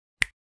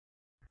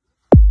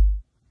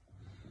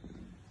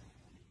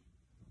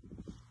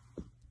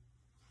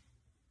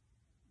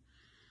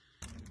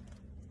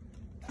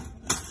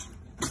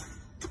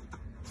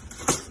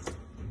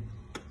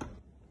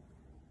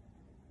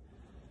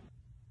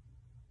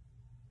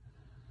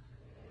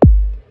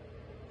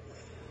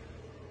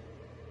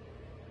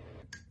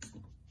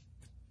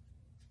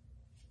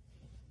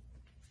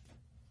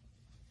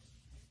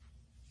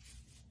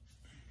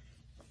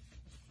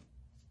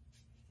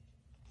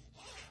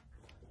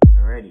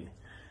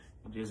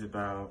It is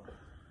about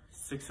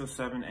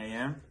 6:07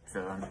 a.m.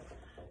 So I'm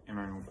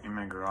in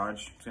my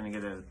garage. Just gonna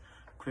get a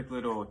quick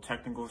little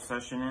technical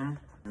session in.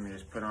 Let me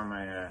just put on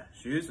my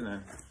shoes and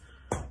then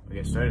we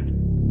get started.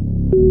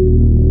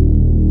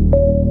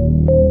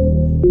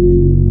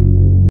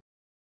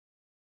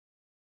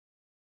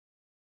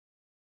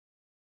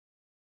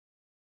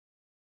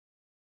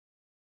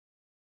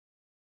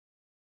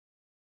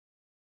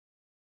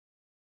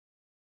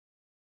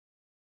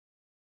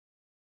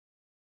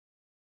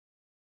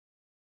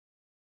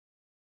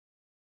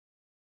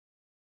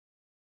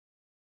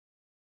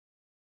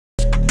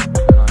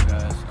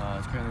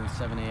 It's currently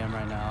 7 a.m.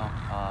 right now.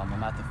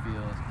 I'm at the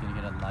field, gonna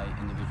get a light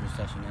individual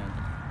session in,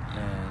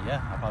 and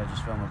yeah, I'll probably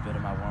just film a bit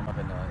of my warm up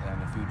and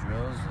a few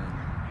drills, and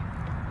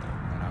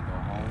then I'll go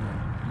home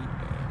and eat.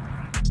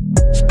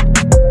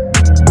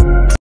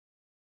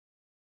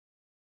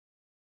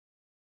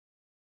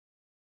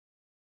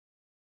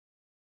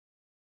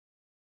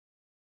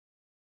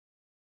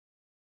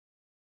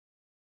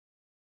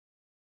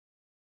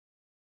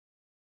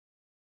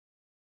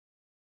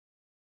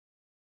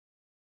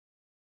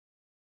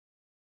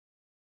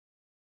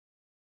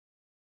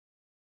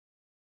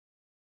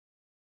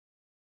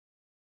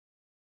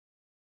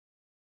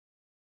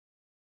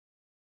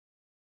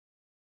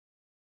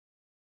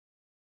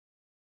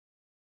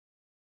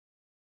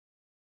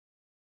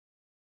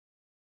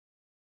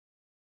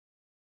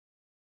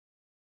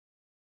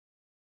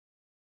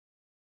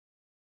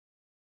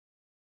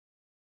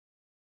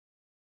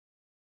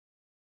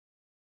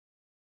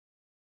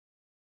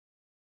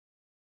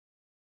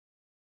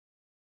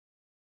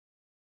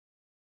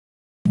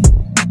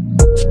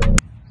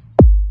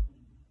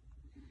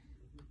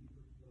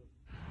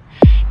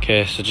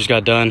 Okay, so just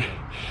got done.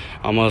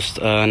 Almost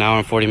an hour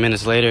and 40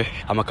 minutes later.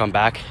 I'm gonna come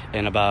back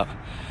in about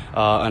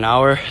an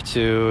hour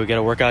to get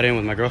a workout in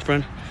with my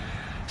girlfriend.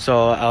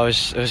 So it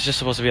was just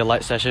supposed to be a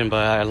light session,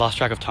 but I lost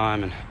track of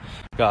time and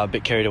got a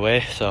bit carried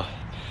away. So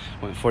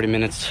went 40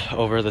 minutes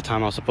over the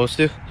time I was supposed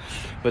to,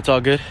 but it's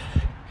all good.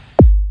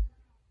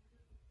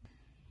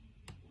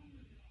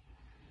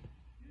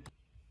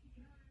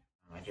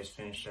 I just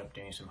finished up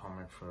doing some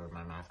homework for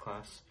my math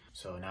class.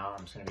 So now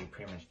I'm just gonna be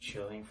pretty much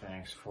chilling for the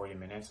next 40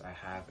 minutes. I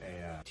have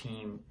a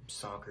team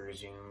soccer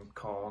Zoom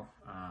call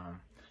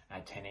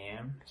at 10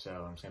 a.m.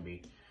 So I'm just gonna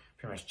be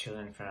pretty much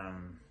chilling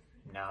from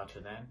now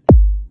to then.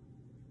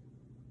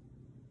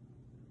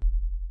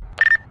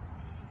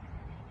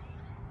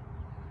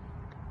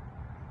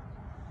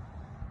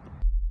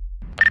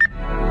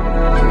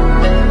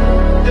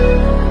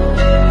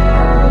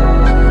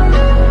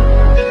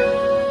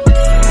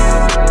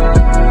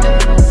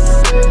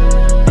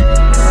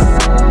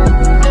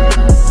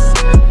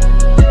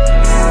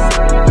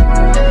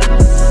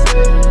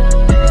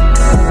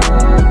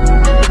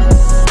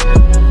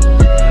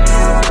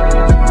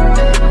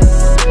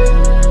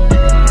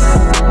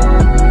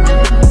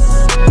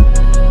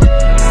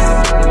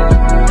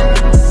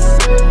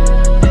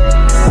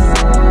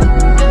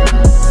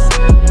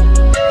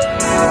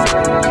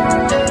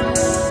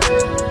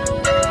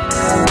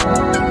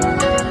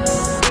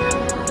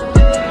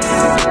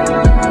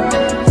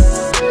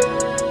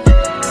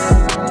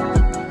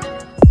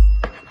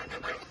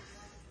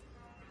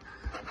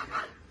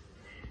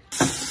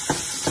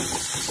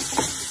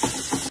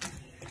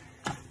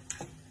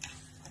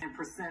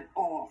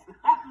 Off.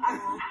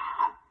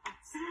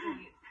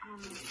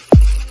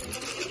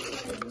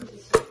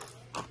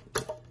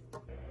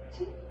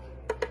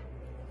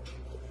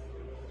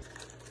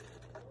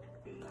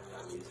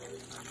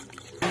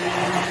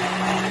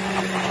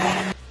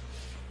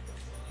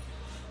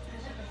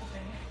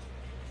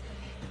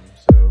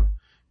 So,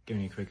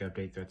 giving you a quick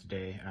update throughout the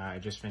day. I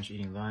just finished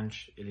eating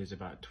lunch. It is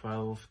about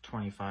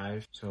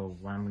 12:25. So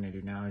what I'm gonna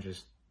do now is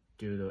just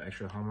do a little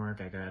extra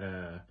homework. I got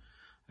a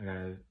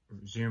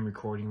Zoom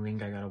recording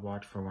link I gotta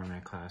watch for one of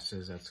my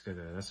classes.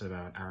 That's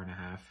about an hour and a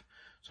half.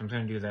 So I'm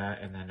gonna do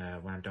that, and then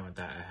when I'm done with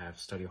that, I have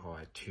study hall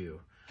at 2,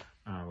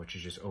 which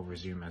is just over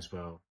Zoom as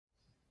well.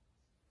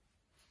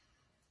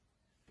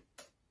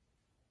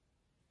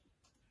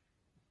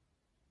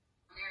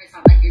 It's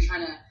not like you're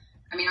trying to,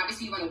 I mean,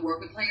 obviously you want to work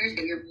with players,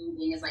 but your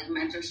being is like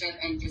mentorship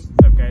and just.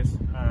 What's up, guys?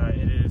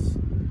 It is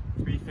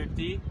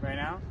 3:50 right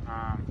now.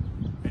 I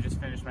just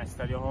finished my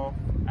study hall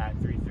at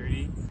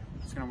 3:30.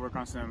 Just gonna work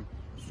on some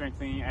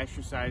strengthening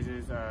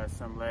exercises,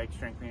 some leg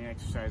strengthening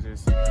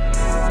exercises.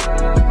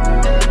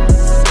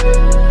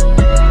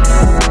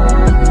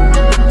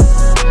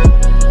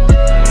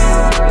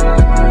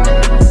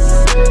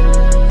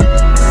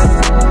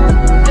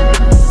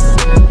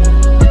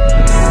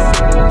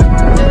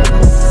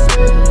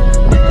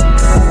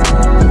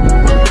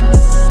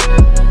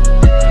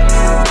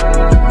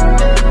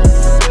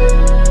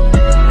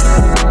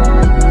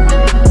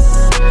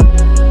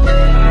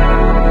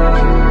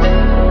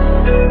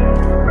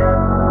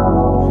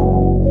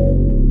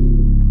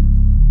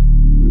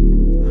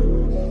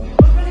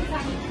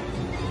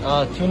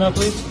 Tuna,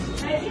 please.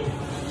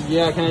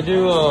 Yeah, can I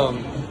do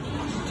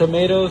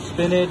tomatoes,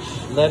 spinach,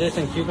 lettuce,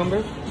 and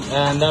cucumber?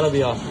 And that'll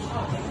be all. No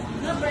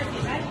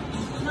dressing,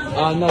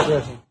 right? No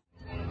dressing.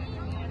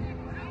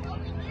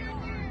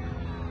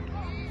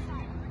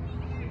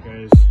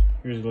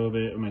 here's a little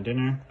bit of my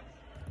dinner.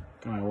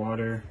 Got my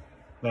water,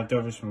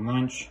 leftovers from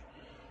lunch,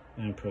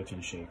 and a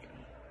protein shake.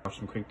 Watch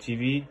some quick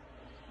TV,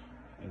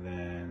 and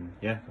then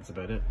yeah, that's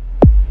about it.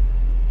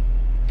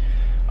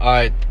 All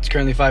right, it's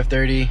currently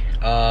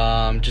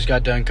 5:30. Just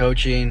got done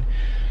coaching,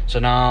 so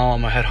now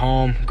I'm gonna head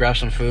home, grab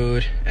some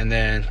food, and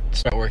then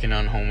start working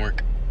on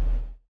homework.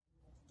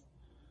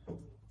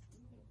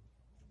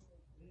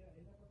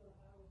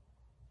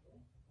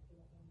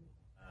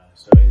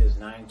 So it is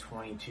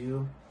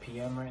 9:22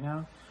 p.m. right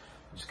now.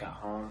 Just got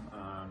home,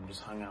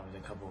 just hung out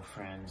with a couple of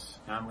friends.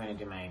 Now I'm gonna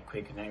do my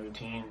quick night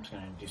routine. I'm just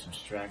gonna do some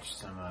stretch,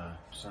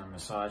 some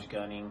massage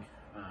gunning,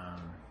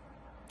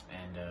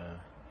 and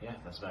yeah,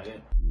 that's about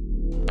it.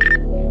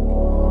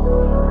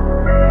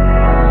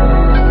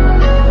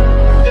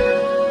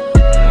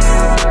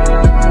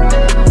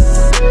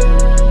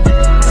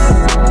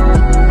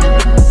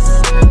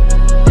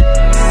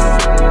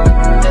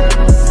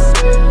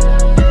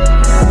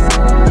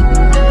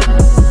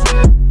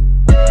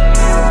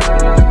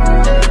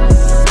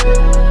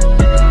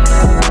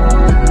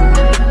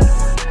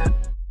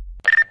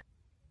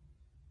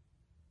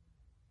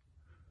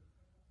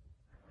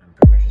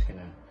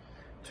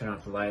 Turn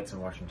off the lights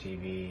and watch some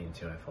TV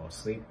until I fall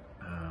asleep.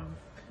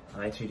 I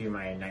like to do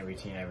my night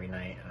routine every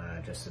night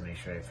just to make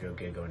sure I feel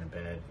good going to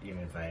bed, even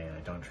if I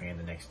don't train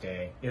the next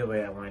day. Either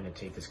way, I wanted to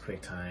take this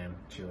quick time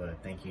to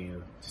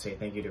say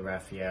thank you to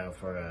Rafael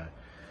for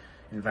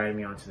inviting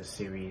me onto the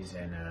series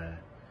and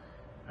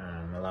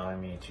allowing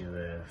me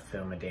to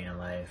film a day in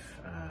life.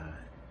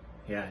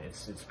 Yeah,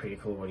 it's pretty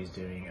cool what he's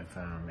doing.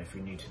 If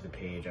you're new to the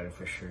page, I would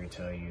for sure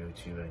tell you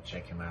to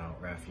check him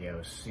out. Rafael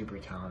is super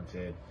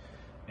talented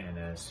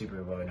and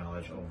super well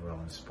knowledge overall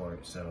in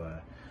sport.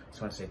 So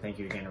just want to say thank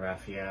you again to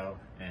Rafael,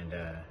 and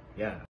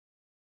yeah.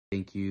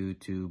 Thank you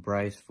to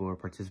Bryce for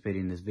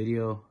participating in this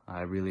video.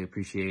 I really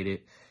appreciate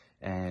it,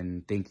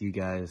 and thank you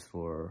guys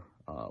for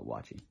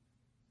watching.